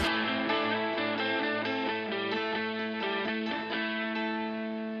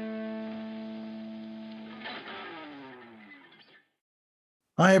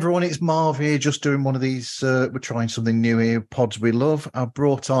Hi everyone, it's Marv here, just doing one of these, we're trying something new here, Pods We Love. I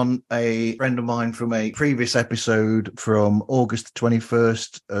brought on a friend of mine from a previous episode from August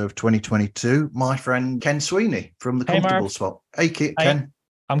 21st of 2022, my friend Ken Sweeney from The Hey, Comfortable Marv. Spot. Hey, Hi. Ken.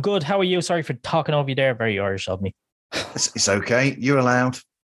 I'm good. How are you? Sorry for talking over you there. Very Irish of me. It's okay, you're allowed.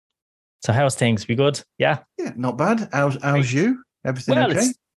 So how's things? We good? Yeah. Yeah, not bad. How's Great. you? Everything Well,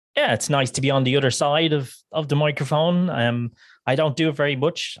 okay? it's nice to be on the other side of the microphone. I don't do it very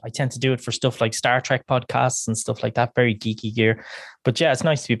much. I tend to do it for stuff like Star Trek podcasts and stuff like that, very geeky gear. But yeah, it's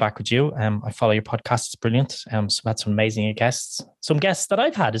nice to be back with you. I follow your podcast. It's brilliant. So that's some amazing guests. Some guests that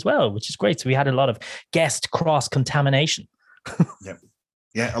I've had as well, which is great. So we had a lot of guest cross contamination. Yeah.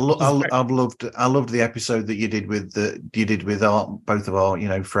 Yeah, I loved the episode that you did with our both of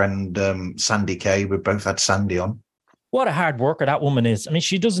our friend Sandy Kay. We both had Sandy on. What a hard worker that woman is. I mean,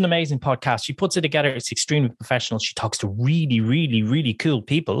 she does an amazing podcast. She puts it together. It's extremely professional. She talks to really, really, really cool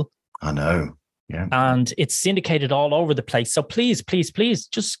people. I know. Yeah. And it's syndicated all over the place. So please, please, please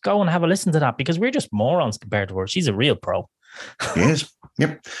just go and have a listen to that because we're just morons compared to her. She's a real pro. Yes.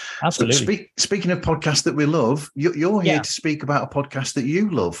 Yep. Absolutely. So speaking of podcasts that we love, you're here to speak about a podcast that you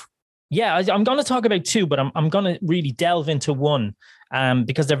love. Yeah, I'm going to talk about two, but I'm going to really delve into one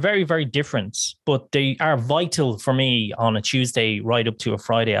because they're very, very different, but they are vital for me on a Tuesday right up to a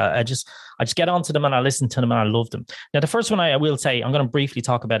Friday. I just get onto them and I listen to them and I love them. Now, the first one I will say, I'm going to briefly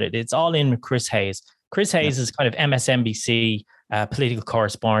talk about it. It's All In with Chris Hayes. Chris Hayes is kind of MSNBC political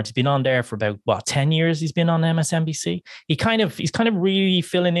correspondent. He's been on there for about 10 years. He's been on MSNBC. He's kind of really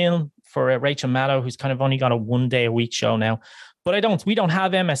filling in for Rachel Maddow, who's kind of only got a 1 day a week show now. But we don't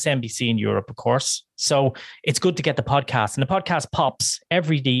have MSNBC in Europe, of course. So it's good to get the podcast. And the podcast pops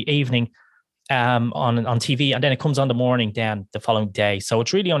every evening on TV. And then it comes on the morning then the following day. So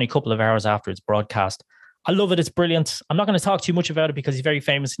it's really only a couple of hours after it's broadcast. I love it. It's brilliant. I'm not going to talk too much about it because he's very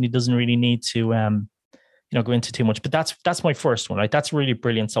famous and he doesn't really need to go into too much. But that's my first one, right? That's really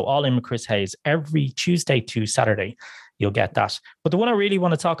brilliant. So All In with Chris Hayes every Tuesday to Saturday. You'll get that. But the one I really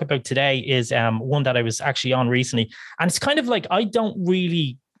want to talk about today is one that I was actually on recently. And it's kind of like, I don't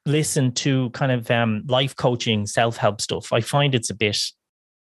really listen to kind of life coaching, self-help stuff. I find it's a bit,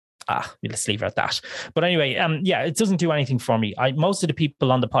 let's leave it at that. But anyway, it doesn't do anything for me. Most of the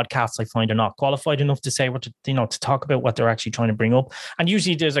people on the podcasts I find are not qualified enough to say to talk about what they're actually trying to bring up. And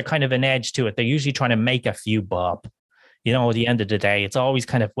usually there's a kind of an edge to it. They're usually trying to make a few bob. At the end of the day, it's always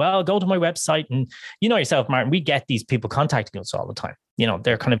kind of, well, go to my website. And you know yourself, Martin, we get these people contacting us all the time.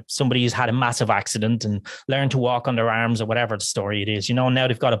 They're kind of somebody who's had a massive accident and learned to walk on their arms or whatever the story it is. Now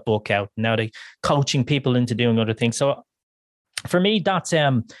they've got a book out. Now they're coaching people into doing other things. So for me, that's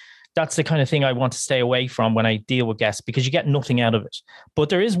the kind of thing I want to stay away from when I deal with guests because you get nothing out of it. But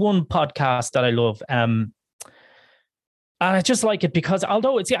there is one podcast that I love. And I just like it because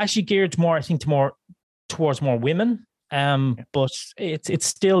although it's actually geared more, I think, towards more women, but it's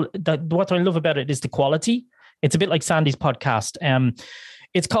still that what I love about it is the quality. It's a bit like Sandy's podcast.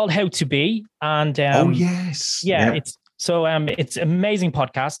 It's called How to Be, and oh yes, yeah. It's an amazing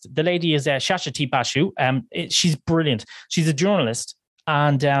podcast. The lady is Shashati Bashu. She's brilliant. She's a journalist,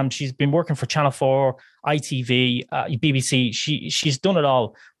 and she's been working for Channel 4, ITV, BBC. She's done it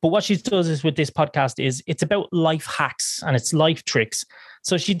all. But what she does is with this podcast is it's about life hacks and it's life tricks.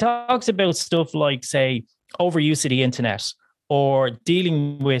 So she talks about stuff like, say, overuse of the internet or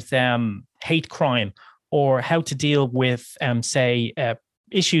dealing with hate crime or how to deal with,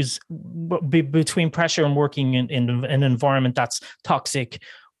 issues between pressure and working in an environment that's toxic,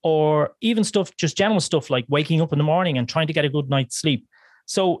 or even just general stuff like waking up in the morning and trying to get a good night's sleep.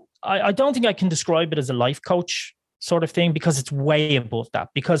 So I don't think I can describe it as a life coach sort of thing because it's way above that.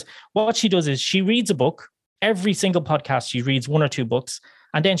 Because what she does is she reads a book. Every single podcast, she reads one or two books,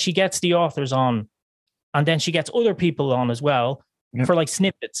 and then she gets the authors on. And then she gets other people on as well for like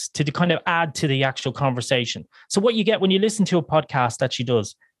snippets to kind of add to the actual conversation. So what you get when you listen to a podcast that she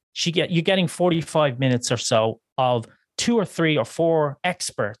does, you're getting 45 minutes or so of 2 or 3 or 4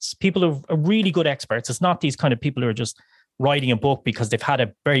 experts, people who are really good experts. It's not these kind of people who are just writing a book because they've had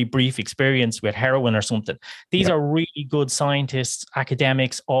a very brief experience with heroin or something. These are really good scientists,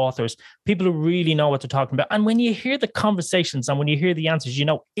 academics, authors, people who really know what they're talking about. And when you hear the conversations and when you hear the answers,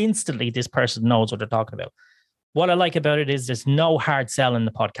 instantly this person knows what they're talking about. What I like about it is there's no hard sell in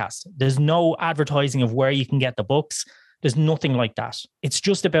the podcast. There's no advertising of where you can get the books. There's nothing like that. It's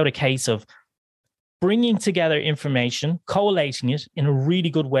just about a case of bringing together information, collating it in a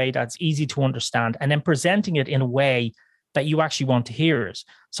really good way that's easy to understand, and then presenting it in a way that you actually want to hear it.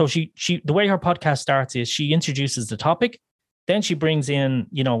 So she the way her podcast starts is she introduces the topic, then she brings in,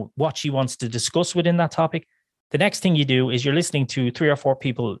 what she wants to discuss within that topic, The next thing you do is you're listening to 3 or 4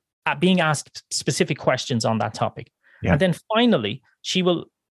 people being asked specific questions on that topic. Yeah. And then finally, she will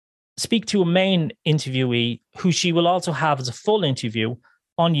speak to a main interviewee who she will also have as a full interview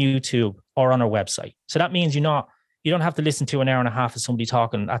on YouTube or on her website. So that means you don't have to listen to an hour and a half of somebody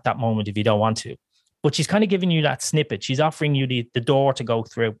talking at that moment if you don't want to. But she's kind of giving you that snippet. She's offering you the door to go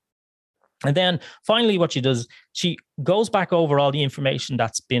through. And then finally, what she does, she goes back over all the information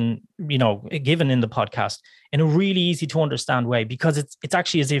that's been, given in the podcast in a really easy to understand way, because it's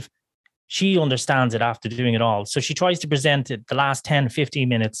actually as if she understands it after doing it all. So she tries to present it the last 10, 15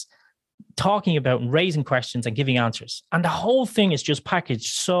 minutes, talking about and raising questions and giving answers. And the whole thing is just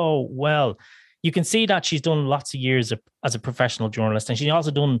packaged so well. You can see that she's done lots of years as a professional journalist, and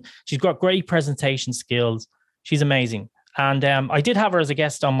she's got great presentation skills. She's amazing. And I did have her as a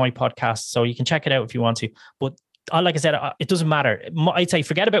guest on my podcast, so you can check it out if you want to. But like I said, it doesn't matter. I'd say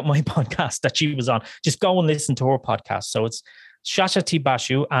forget about my podcast that she was on. Just go and listen to her podcast. So it's Shasha T.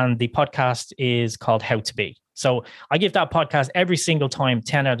 Bashu, and the podcast is called How to Be. So I give that podcast every single time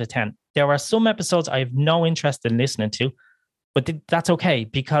 10 out of 10. There are some episodes I have no interest in listening to, but that's okay,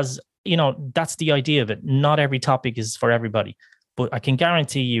 because, that's the idea of it. Not every topic is for everybody. But I can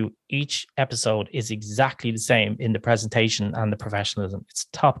guarantee you each episode is exactly the same in the presentation and the professionalism. It's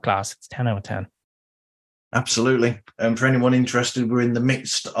top class. It's 10 out of 10. Absolutely. And for anyone interested, we're in the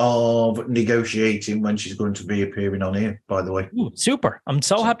midst of negotiating when she's going to be appearing on here, by the way. Ooh, super. I'm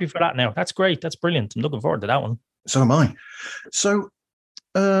so happy for that now. That's great. That's brilliant. I'm looking forward to that one. So am I. So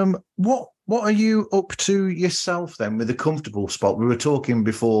what are you up to yourself then with the comfortable spot? We were talking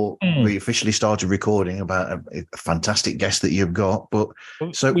before we officially started recording about a fantastic guest that you've got, but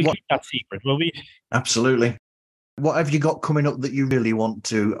we'll keep that secret, will we? Absolutely. What have you got coming up that you really want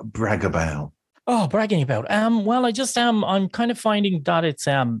to brag about? Oh, bragging about. Well, I just I'm kind of finding that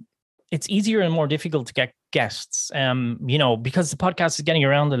it's easier and more difficult to get guests. Because the podcast is getting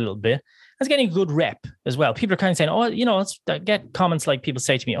around a little bit. It's getting a good rep as well. People are kind of saying, let's get comments like people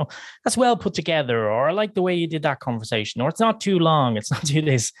say to me, oh, that's well put together, or I like the way you did that conversation, or it's not too long, it's not too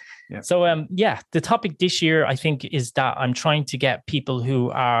this. Yeah. So, the topic this year, I think, is that I'm trying to get people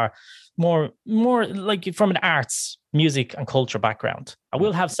who are more like from an arts, music and culture background. I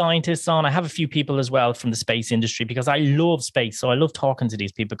will have scientists on. I have a few people as well from the space industry, because I love space. So I love talking to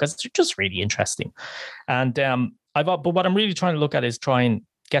these people because they're just really interesting. And but what I'm really trying to look at is try and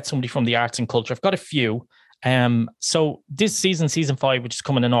get somebody from the arts and culture. I've got a few. So this season 5, which is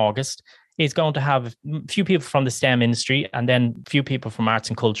coming in August, is going to have a few people from the STEM industry and then a few people from arts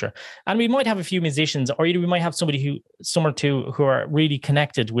and culture. And we might have a few musicians, or either we might have somebody who are really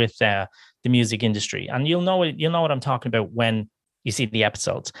connected with the music industry. And you'll know what I'm talking about when you see the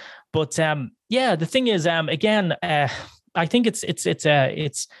episodes. But the thing is, again, I think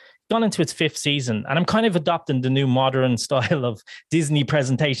it's gone into its 5th season, and I'm kind of adopting the new modern style of Disney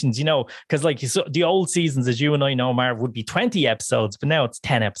presentations, because the old seasons, as you and I know, Marv, would be 20 episodes, but now it's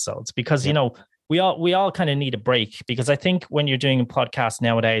 10 episodes because, we all kind of need a break, because I think when you're doing a podcast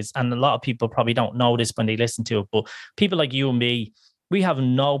nowadays, and a lot of people probably don't know this when they listen to it, but people like you and me, we have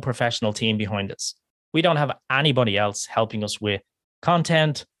no professional team behind us. We don't have anybody else helping us with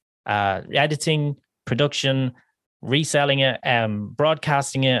content, editing, production, reselling it,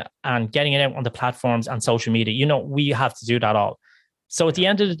 broadcasting it, and getting it out on the platforms and social media. We have to do that all. So at the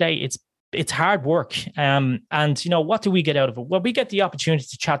end of the day, it's hard work. And what do we get out of it? Well, we get the opportunity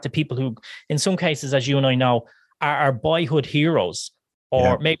to chat to people who, in some cases, as you and I know, are our boyhood heroes,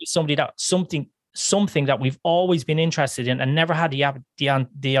 or maybe something that we've always been interested in and never had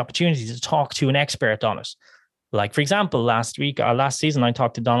the opportunity to talk to an expert on it. Like, for example, last season, I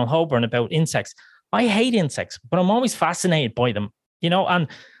talked to Donald Hoburn about insects. I hate insects, but I'm always fascinated by them, and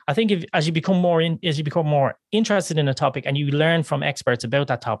I think as you become more interested in a topic and you learn from experts about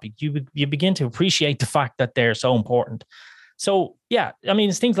that topic, you begin to appreciate the fact that they're so important. So,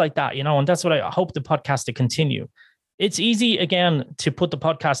 it's things like that, and that's what I hope the podcast to continue. It's easy, again, to put the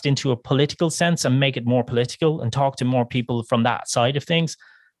podcast into a political sense and make it more political and talk to more people from that side of things.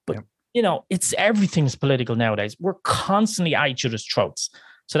 But, everything's political nowadays. We're constantly at each other's throats.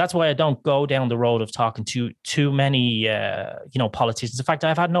 So that's why I don't go down the road of talking to too many, politicians. In fact,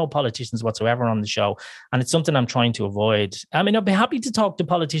 I've had no politicians whatsoever on the show, and it's something I'm trying to avoid. I'd be happy to talk to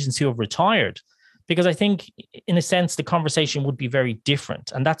politicians who have retired, because I think, in a sense, the conversation would be very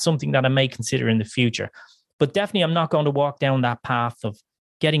different, and that's something that I may consider in the future. But definitely, I'm not going to walk down that path of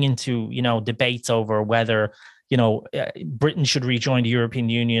getting into, debates over whether, Britain should rejoin the European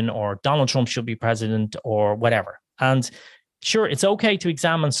Union, or Donald Trump should be president, or whatever. And sure, it's okay to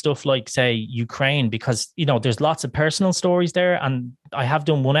examine stuff like, say, Ukraine, because, there's lots of personal stories there. And I have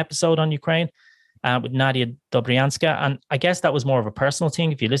done one episode on Ukraine. with Nadia Dobryanska. And I guess that was more of a personal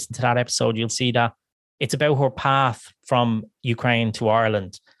thing. If you listen to that episode, you'll see that it's about her path from Ukraine to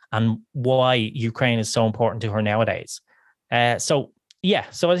Ireland and why Ukraine is so important to her nowadays. So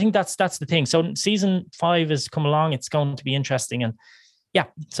I think that's the thing. So season 5 has come along. It's going to be interesting. And yeah,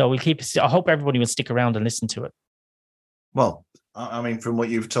 so I hope everybody will stick around and listen to it. Well, I mean, from what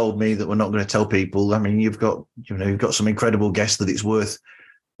you've told me that we're not going to tell people, I mean, you've got some incredible guests that it's worth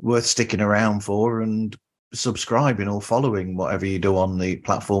sticking around for and subscribing or following whatever you do on the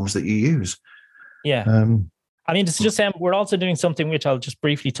platforms that you use. Yeah. I mean, it's just we're also doing something which I'll just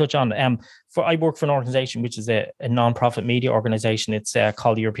briefly touch on. I work for an organization which is a non-profit media organization. It's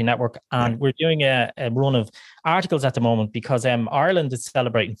called the European Network, and we're doing a run of articles at the moment because Ireland is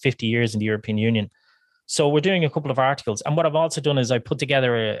celebrating 50 years in the European Union. So we're doing a couple of articles. And what I've also done is I put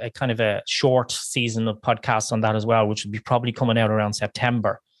together a kind of a short season of podcasts on that as well, which will be probably coming out around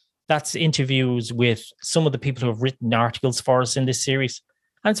September. That's interviews with some of the people who have written articles for us in this series.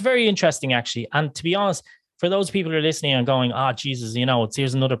 And it's very interesting, actually. And to be honest, for those people who are listening and going, Jesus,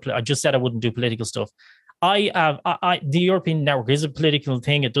 here's another, I just said I wouldn't do political stuff. The European Network is a political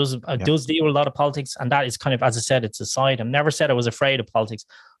thing. It does deal with a lot of politics. And that is kind of, as I said, it's a side. I've never said I was afraid of politics.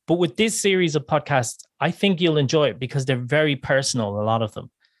 But with this series of podcasts, I think you'll enjoy it because they're very personal, a lot of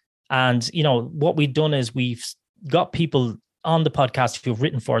them. And, what we've done is we've got people on the podcast who've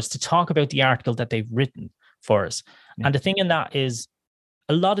written for us to talk about the article that they've written for us. Yeah. And the thing in that is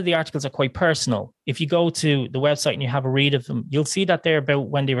a lot of the articles are quite personal. If you go to the website and you have a read of them, you'll see that they're about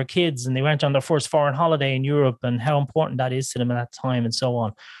when they were kids and they went on their first foreign holiday in Europe and how important that is to them at that time and so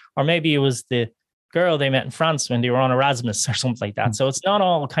on. Or maybe it was the girl they met in France when they were on Erasmus or something like that. So it's not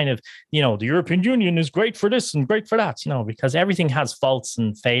all kind of, the European Union is great for this and great for that, because everything has faults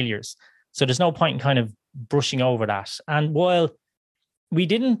and failures. So there's no point in kind of brushing over that. And while we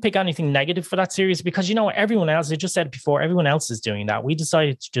didn't pick anything negative for that series because, everyone else, I just said it before, everyone else is doing that. We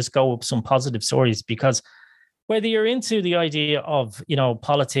decided to just go with some positive stories because whether you're into the idea of,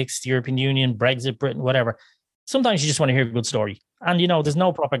 politics, the European Union, Brexit, Britain, whatever, sometimes you just want to hear a good story. And, there's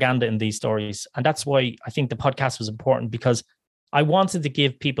no propaganda in these stories. And that's why I think the podcast was important because I wanted to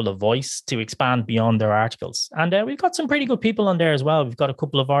give people a voice to expand beyond their articles. And we've got some pretty good people on there as well. We've got a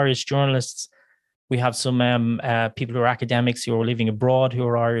couple of Irish journalists. We have some people who are academics who are living abroad who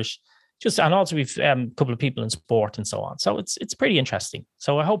are Irish. And also we've a couple of people in sport and so on. So it's pretty interesting.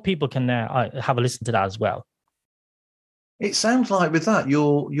 So I hope people can have a listen to that as well. It sounds like with that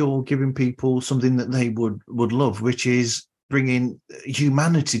you're giving people something that they would love, which is bringing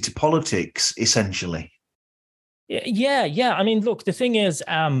humanity to politics, essentially. Yeah. I mean, look, the thing is,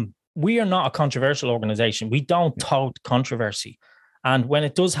 we are not a controversial organization. We don't tout controversy. And when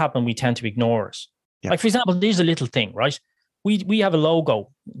it does happen, we tend to ignore it. Yeah. Like, for example, there's a little thing, right? We have a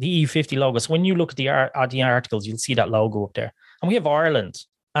logo, the EU50 logo. So when you look at the articles, you'll see that logo up there. And we have Ireland.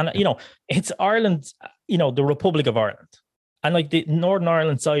 And, it's Ireland, the Republic of Ireland. And like the Northern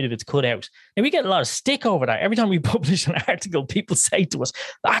Ireland side of it's cut out. And we get a lot of stick over that. Every time we publish an article, people say to us,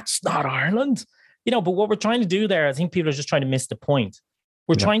 that's not Ireland. But what we're trying to do there, I think people are just trying to miss the point.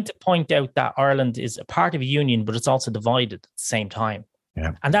 We're trying to point out that Ireland is a part of a union, but it's also divided at the same time.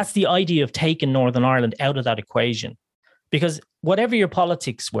 Yeah. And that's the idea of taking Northern Ireland out of that equation. Because whatever your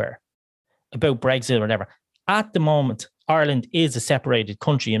politics were about Brexit or whatever, at the moment, Ireland is a separated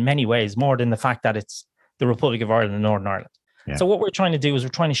country in many ways, more than the fact that it's the Republic of Ireland and Northern Ireland. Yeah. So what we're trying to do is we're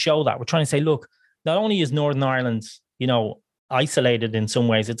trying to show that. We're trying to say, look, not only is Northern Ireland, isolated in some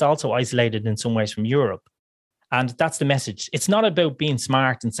ways, it's also isolated in some ways from Europe. And that's the message. It's not about being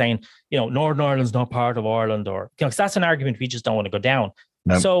smart and saying, Northern Ireland's not part of Ireland because that's an argument we just don't want to go down.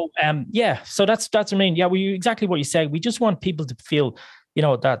 No. So, so that's exactly what you said. We just want people to feel,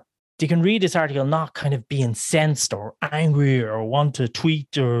 that they can read this article, not kind of be incensed or angry or want to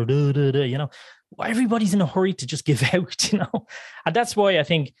tweet or everybody's in a hurry to just give out, and that's why I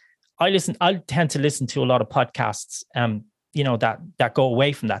think I tend to listen to a lot of podcasts, that go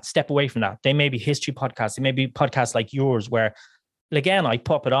away from that, step away from that. They may be history podcasts. They may be podcasts like yours where, again, I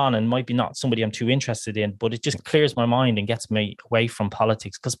pop it on and might be not somebody I'm too interested in, but it just clears my mind and gets me away from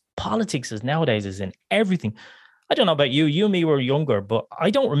politics because politics nowadays is in everything. I don't know about you. You and me were younger, but I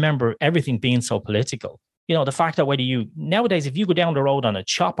don't remember everything being so political. The fact that nowadays, if you go down the road on a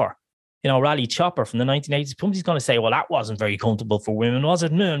chopper, rally chopper from the 1980s, somebody's going to say, well, that wasn't very comfortable for women, was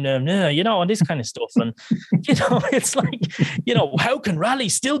it? No, and this kind of stuff. And, it's like, how can rally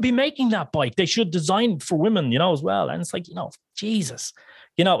still be making that bike? They should design for women, as well. And it's like, Jesus,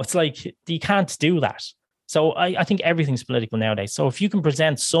 it's like, you can't do that. So I think everything's political nowadays. So if you can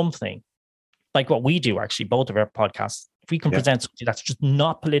present something like what we do, actually, both of our podcasts, If we can present something that's just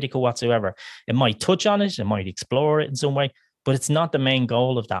not political whatsoever, it might touch on it, it might explore it in some way, but it's not the main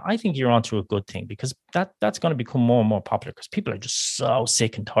goal of that. I think you're onto a good thing, because that's going to become more and more popular, because people are just so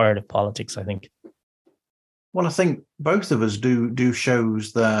sick and tired of politics, I think. Well, I think both of us do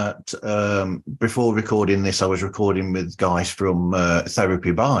shows that before recording this, I was recording with guys from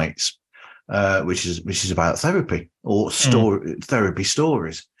Therapy Bites, which is about therapy or therapy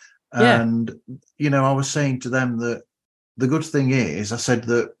stories. Yeah. And, I was saying to them that the good thing is, I said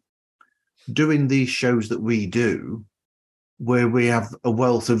that doing these shows that we do, where we have a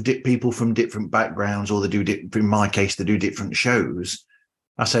wealth of people from different backgrounds, or they do, in my case, they do different shows.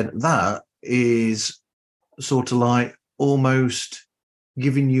 I said that is sort of like almost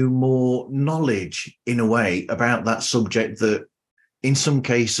giving you more knowledge in a way about that subject that in some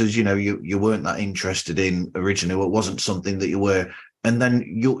cases, you weren't that interested in originally, or it wasn't something that you were. And then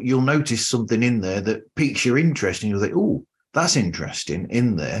you'll notice something in there that piques your interest, and you'll think, oh, that's interesting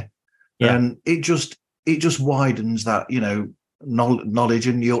in there. Yeah. And it just widens that, knowledge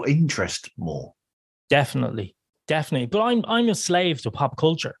and your interest more. Definitely. But I'm a slave to pop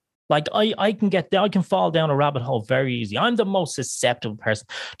culture. Like I can fall down a rabbit hole very easy. I'm the most susceptible person.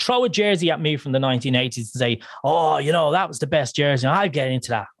 Throw a jersey at me from the 1980s and say, oh, that was the best jersey. I'll get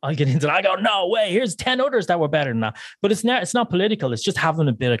into that. I go, no way. Here's 10 others that were better than that. But it's not political. It's just having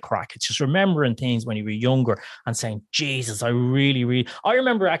a bit of crack. It's just remembering things when you were younger and saying, Jesus, I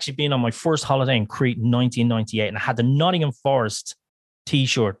remember actually being on my first holiday in Crete in 1998, and I had the Nottingham Forest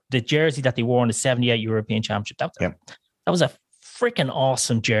T-shirt, the jersey that they wore in the 78 European Championship. That was a freaking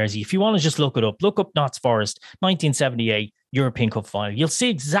awesome jersey. If you want to just look up Notts Forest 1978 European Cup final. You'll see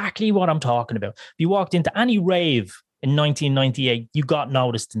exactly what I'm talking about. If you walked into any rave in 1998, you got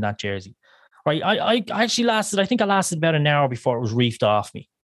noticed in that jersey. Right? I actually lasted about an hour before it was reefed off me.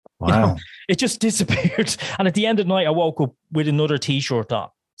 Wow. It just disappeared. And at the end of the night, I woke up with another T-shirt on.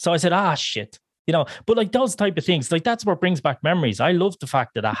 So I said, shit. But like those type of things, like that's what brings back memories. I love the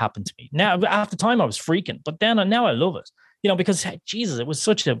fact that happened to me. Now, at the time I was freaking, but now I love it. Because Jesus, it was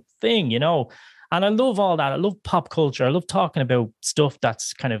such a thing, and I love all that. I love pop culture. I love talking about stuff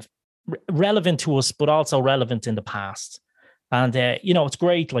that's kind of relevant to us, but also relevant in the past. And, it's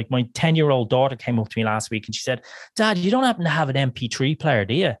great. Like my 10-year-old daughter came up to me last week and she said, Dad, you don't happen to have an MP3 player,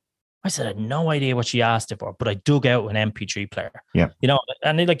 do you? I said, I had no idea what she asked it for, but I dug out an MP3 player. Yeah.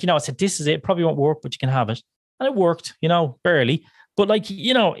 And I said, this is it. Probably won't work, but you can have it. And it worked, barely. But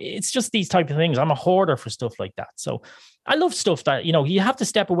it's just these type of things. I'm a hoarder for stuff like that. So I love stuff that, you have to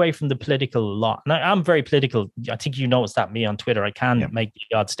step away from the political a lot. And I'm very political. I think you noticed that me on Twitter. I can make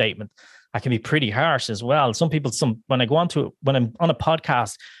the odd statement. I can be pretty harsh as well. When I'm on a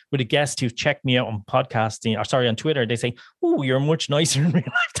podcast with a guest who've checked me out on on Twitter, they say, oh, you're much nicer in real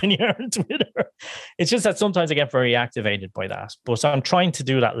life than you are on Twitter. It's just that sometimes I get very activated by that. But I'm trying to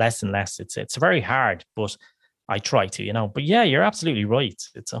do that less and less. It's very hard, but I try to, but yeah, you're absolutely right.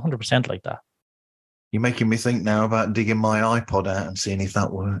 It's 100% like that. You're making me think now about digging my iPod out and seeing if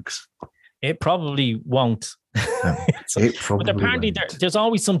that works. It probably won't. It probably but apparently there's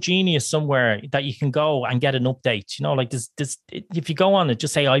always some genius somewhere that you can go and get an update. Like this, if you go on and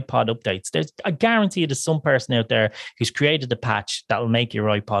just say iPod updates, I guarantee there's some person out there who's created a patch that will make your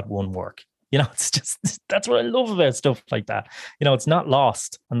iPod 1 work. It's just, that's what I love about stuff like that. It's not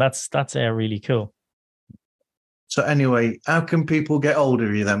lost, and that's really cool. So anyway, how can people get hold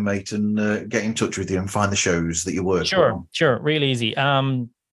of you then, mate, and get in touch with you and find the shows that you work on? Sure. Real easy.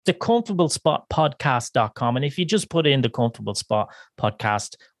 The Comfortable Spot podcast.com. And if you just put in the Comfortable Spot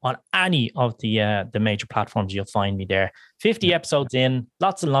podcast on any of the major platforms, you'll find me there. 50 episodes in,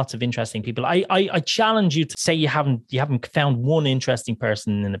 lots and lots of interesting people. I challenge you to say you haven't found one interesting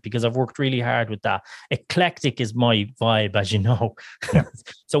person in it, because I've worked really hard with that. Eclectic is my vibe, as you know. Yeah.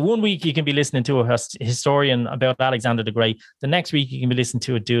 So one week you can be listening to a historian about Alexander the Great. The next week you can be listening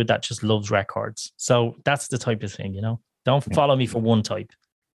to a dude that just loves records. So that's the type of thing, Don't follow me for one type.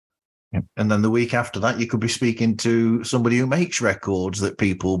 And then the week after that, you could be speaking to somebody who makes records that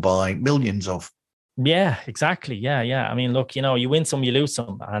people buy millions of. Yeah, exactly. Yeah. I mean, look, you win some, you lose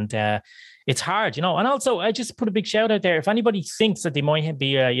some. And it's hard, And also, I just put a big shout out there. If anybody thinks that they might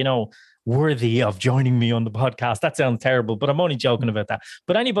be, worthy of joining me on the podcast, that sounds terrible, but I'm only joking about that.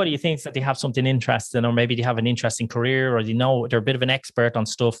 But anybody who thinks that they have something interesting, or maybe they have an interesting career, or they're a bit of an expert on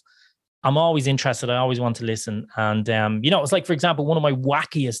stuff, I'm always interested. I always want to listen. And, it's like, for example, one of my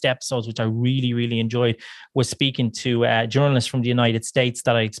wackiest episodes, which I really, really enjoyed, was speaking to a journalist from the United States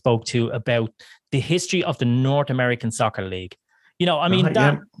that I spoke to about the history of the North American Soccer League.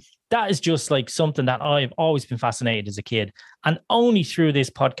 that is just like something that I've always been fascinated as a kid. And only through this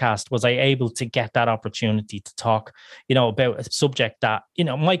podcast was I able to get that opportunity to talk, about a subject that,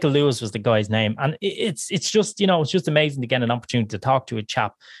 Michael Lewis was the guy's name. And it's just, it's just amazing to get an opportunity to talk to a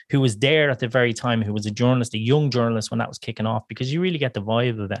chap who was there at the very time, who was a journalist, a young journalist when that was kicking off, because you really get the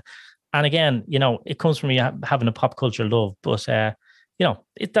vibe of it. And again, it comes from me having a pop culture love, but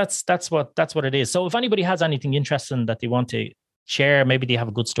that's what it is. So if anybody has anything interesting that they want to share, maybe they have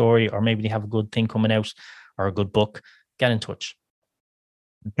a good story, or maybe they have a good thing coming out, or a good book, get in touch.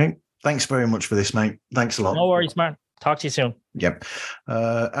 Okay. Thanks very much for this, mate. Thanks a lot. No worries, man. Talk to you soon. Yep.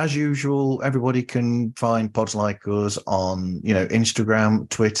 As usual, everybody can find Pods Like Us on, Instagram,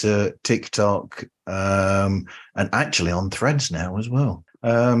 Twitter, TikTok, and actually on Threads now as well.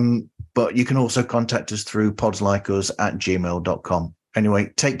 But you can also contact us through podslikeus@gmail.com. Anyway,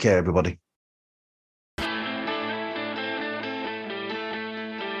 take care, everybody.